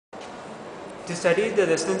To study the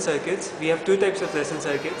resonance circuits, we have two types of resonance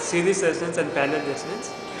circuits, series resonance and parallel resonance.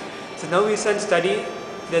 So now we shall study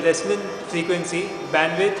the resonant frequency,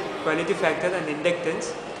 bandwidth, quality factor and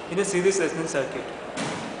inductance in a series resonance circuit.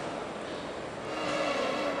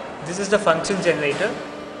 This is the function generator,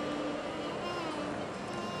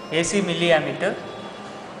 AC milliammeter,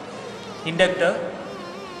 inductor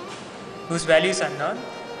whose value is unknown,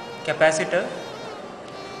 capacitor,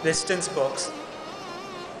 resistance box.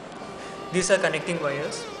 These are connecting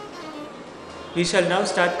wires. We shall now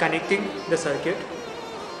start connecting the circuit.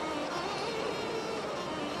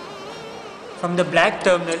 From the black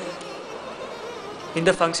terminal in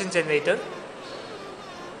the function generator,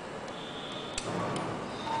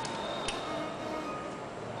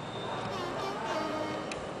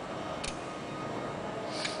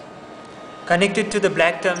 connect it to the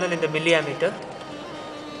black terminal in the milliammeter.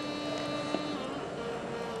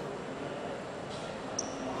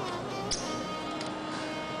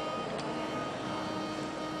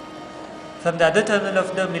 From the other terminal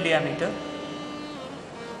of the milliammeter,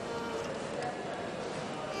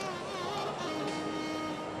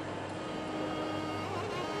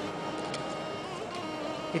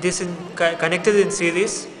 it is connected in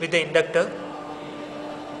series with the inductor.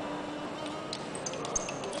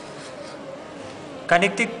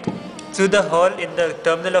 Connect it through the hole in the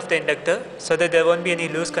terminal of the inductor so that there won't be any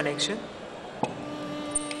loose connection.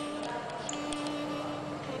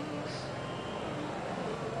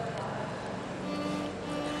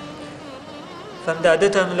 From the other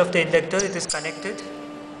terminal of the inductor, it is connected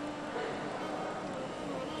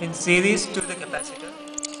in series to the capacitor.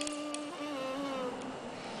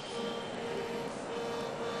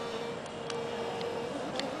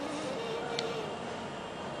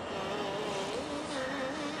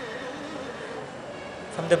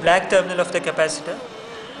 From the black terminal of the capacitor,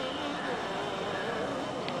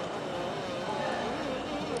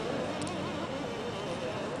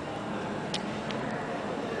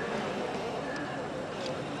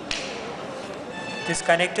 it is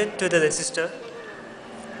connected to the resistor.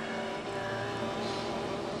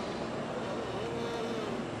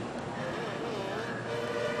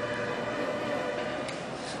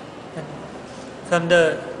 And from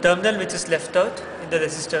the terminal which is left out in the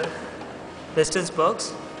resistance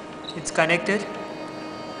box, it's connected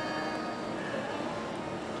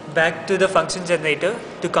back to the function generator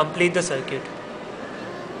to complete the circuit.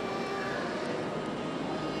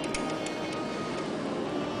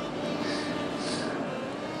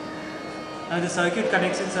 Now the circuit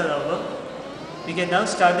connections are over. We can now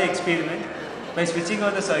start the experiment by switching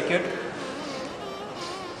on the circuit.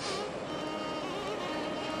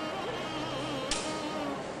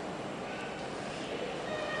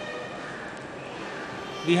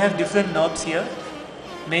 We have different knobs here.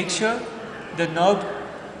 Make sure the knob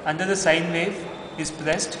under the sine wave is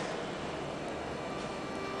pressed.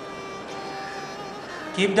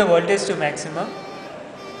 Keep the voltage to maximum.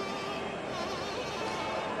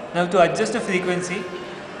 Now to adjust the frequency,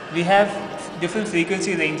 we have different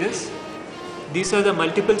frequency ranges. These are the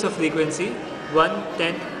multiples of frequency: 1,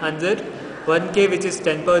 10, 100, 1K which is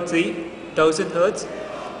 10 power 3, 1000 Hz,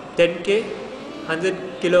 10K,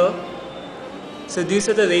 100 kilo. So these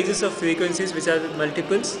are the ranges of frequencies which are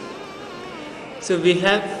multiples. So we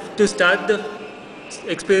have to start the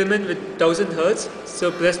experiment with 1000 Hz.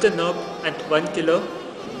 So press the knob at 1 kilo.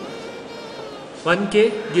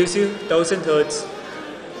 1K gives you 1000 Hz.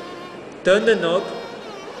 Turn the knob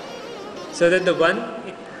so that the 1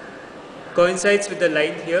 coincides with the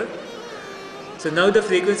line here. So now the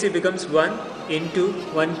frequency becomes 1 into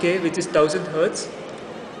 1K which is 1000 Hz.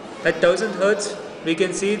 At 1000 Hz we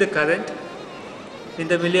can see the current in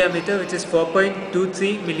the milliammeter which is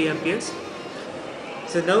 4.23 milliamperes.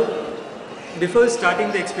 So now before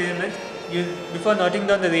starting the experiment, before noting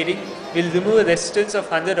down the reading, we will remove a resistance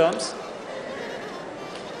of 100 ohms.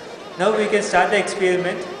 Now we can start the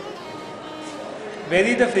experiment.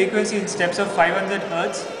 Vary the frequency in steps of 500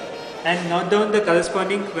 Hz and note down the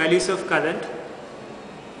corresponding values of current.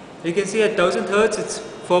 We can see at 1000 Hz it's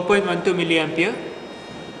 4.12 milliampere,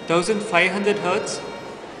 1500 Hz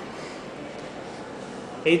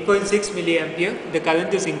 8.6 milliampere, the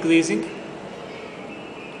current is increasing.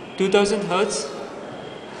 2000 Hz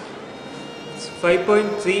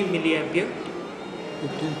 5.3 milliampere,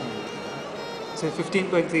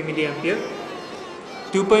 15.3 milliampere.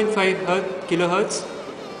 2.5 kilohertz,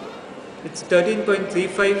 it's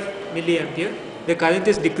 13.35 milliampere. The current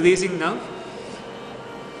is decreasing now.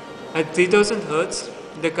 At 3000 Hz,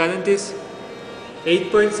 the current is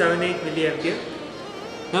 8.78 milliampere.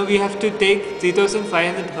 Now we have to take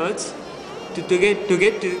 3500 Hz. To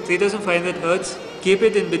get to 3500 Hz, keep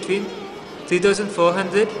it in between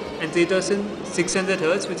 3400 and 3600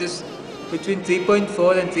 Hz, which is between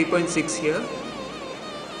 3.4 and 3.6 here.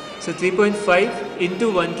 So 3.5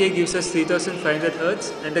 into 1K gives us 3500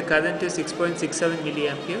 Hz and the current is 6.67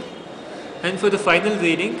 milliampere. And for the final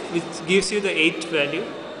reading, which gives you the 8th value,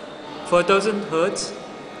 4000 Hz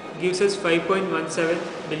gives us 5.17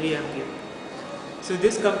 milliampere. So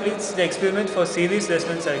this completes the experiment for series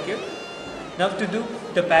resonance circuit. Now to do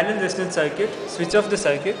the parallel resonance circuit, switch off the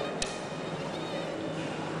circuit.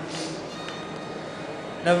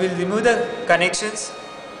 Now we'll remove the connections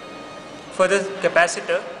for the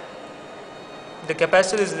capacitor. The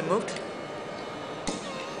capacitor is removed.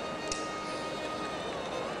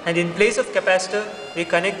 And in place of capacitor, we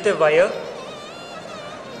connect the wire .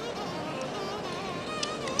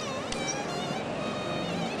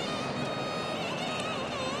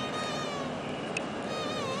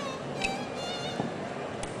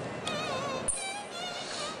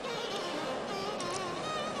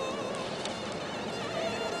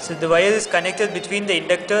 So the wire is connected between the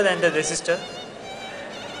inductor and the resistor.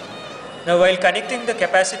 Now while connecting the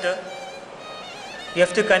capacitor, you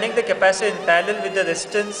have to connect the capacitor in parallel with the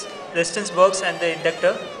resistance box and the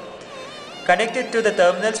inductor. Connect it to the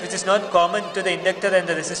terminals which is not common to the inductor and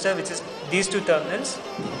the resistor, which is these two terminals.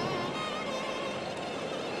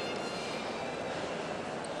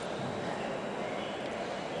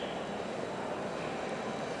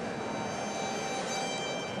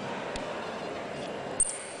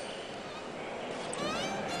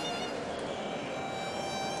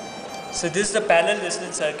 So this is the parallel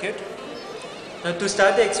resonance circuit. Now to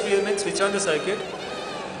start the experiment, switch on the circuit.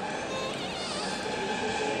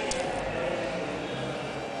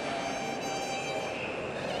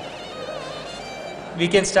 We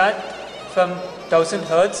can start from 1000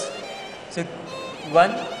 Hz. So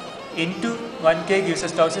 1 into 1K gives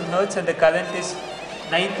us 1000 Hz and the current is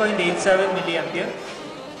 9.87 milliampere.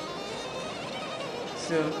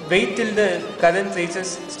 So wait till the current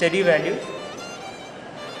reaches steady value.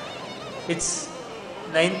 It's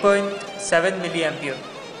 9.7 milliampere.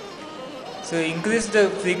 So increase the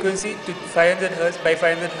frequency to 500 Hz by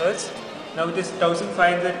 500 Hz. Now it is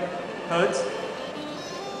 1500 Hz.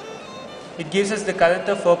 It gives us the current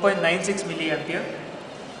of 4.96 milliampere.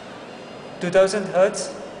 2000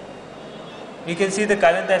 Hz. We can see the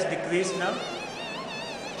current has decreased now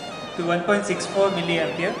to 1.64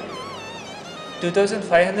 milliampere.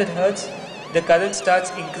 2500 Hz. The current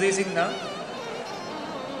starts increasing now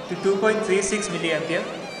to 2.36 milliampere.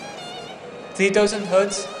 3000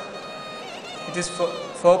 Hz, it is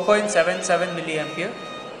 4.77 milliampere.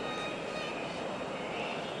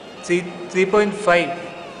 3.5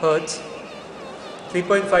 Hz,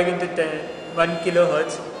 3.5 into 1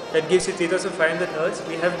 kilohertz, that gives you 3500 Hz.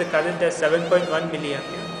 We have the current as 7.1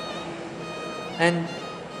 milliampere. And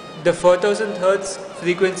the 4000 Hz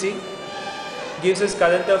frequency gives us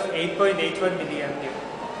current of 8.81 milliampere.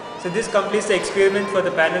 So this completes the experiment for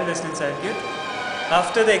the parallel resonance circuit.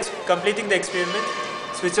 After completing the experiment,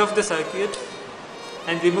 switch off the circuit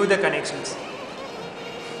and remove the connections.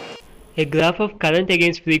 A graph of current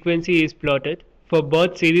against frequency is plotted for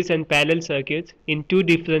both series and parallel circuits in two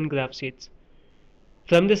different graph sheets.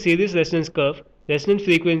 From the series resonance curve, resonant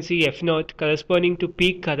frequency F0 corresponding to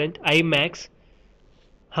peak current I max,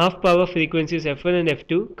 half power frequencies F1 and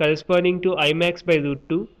F2 corresponding to I max by root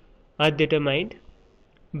 2 are determined.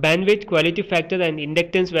 Bandwidth, quality factor and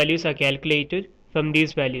inductance values are calculated from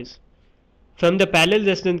these values. From the parallel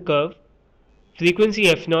resonance curve, frequency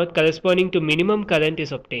F0 corresponding to minimum current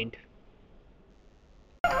is obtained.